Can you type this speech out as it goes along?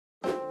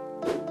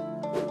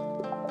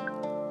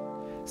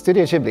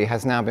Studio Ghibli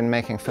has now been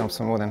making films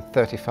for more than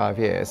 35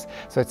 years,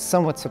 so it's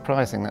somewhat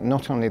surprising that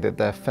not only did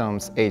their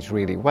films age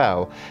really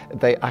well,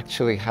 they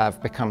actually have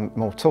become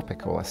more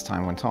topical as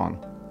time went on.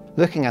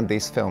 Looking at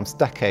these films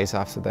decades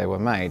after they were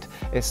made,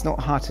 it's not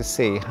hard to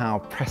see how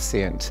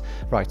prescient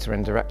writer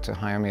and director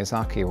Hayao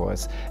Miyazaki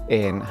was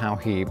in how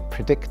he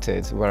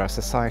predicted where our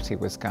society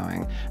was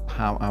going,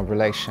 how our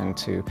relation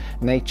to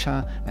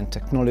nature and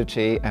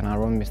technology and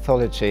our own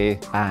mythology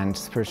and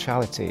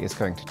spirituality is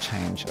going to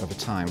change over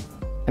time.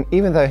 And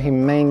even though he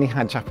mainly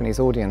had Japanese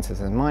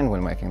audiences in mind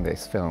when making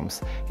these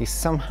films, he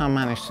somehow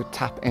managed to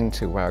tap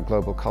into where our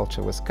global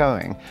culture was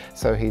going,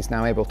 so he's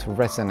now able to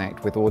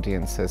resonate with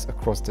audiences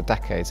across the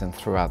decades and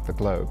throughout the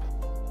globe.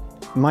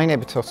 My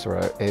Neighbour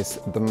Totoro is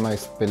the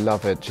most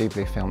beloved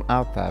Ghibli film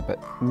out there, but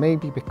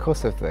maybe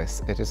because of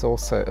this, it is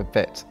also a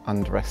bit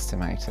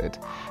underestimated.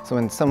 So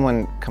when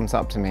someone comes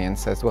up to me and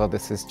says, well,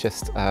 this is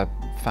just a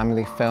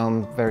family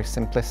film, very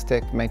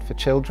simplistic, made for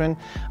children,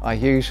 I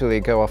usually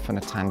go off on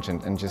a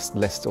tangent and just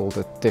list all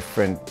the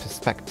different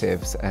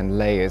perspectives and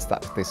layers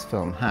that this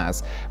film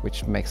has,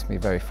 which makes me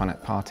very fun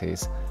at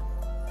parties.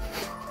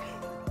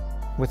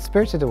 With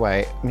Spirited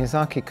Away,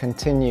 Miyazaki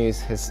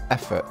continues his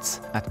efforts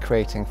at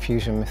creating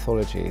fusion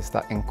mythologies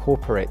that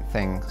incorporate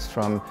things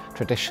from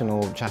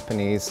traditional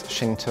Japanese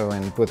Shinto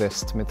and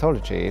Buddhist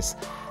mythologies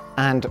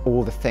and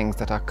all the things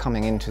that are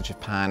coming into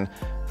Japan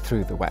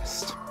through the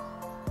West.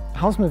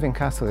 Howl's Moving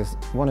Castle is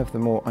one of the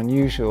more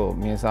unusual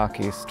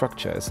Miyazaki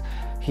structures.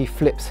 He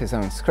flips his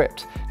own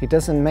script. He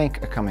doesn't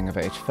make a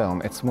coming-of-age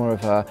film, it's more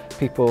of a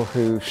people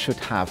who should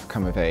have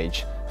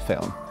come-of-age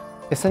film.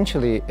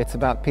 Essentially, it's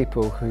about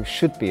people who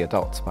should be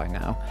adults by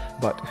now,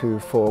 but who,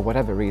 for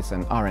whatever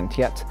reason, aren't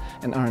yet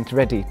and aren't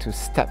ready to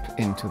step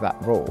into that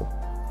role.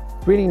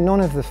 Really, none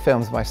of the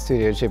films by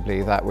Studio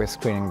Ghibli that we're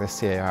screening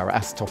this year are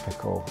as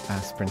topical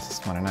as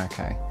Princess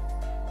Mononoke.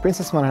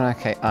 Princess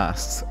Mononoke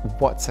asks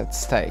what's at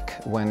stake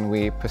when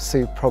we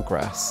pursue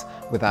progress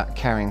without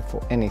caring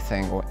for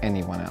anything or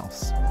anyone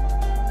else.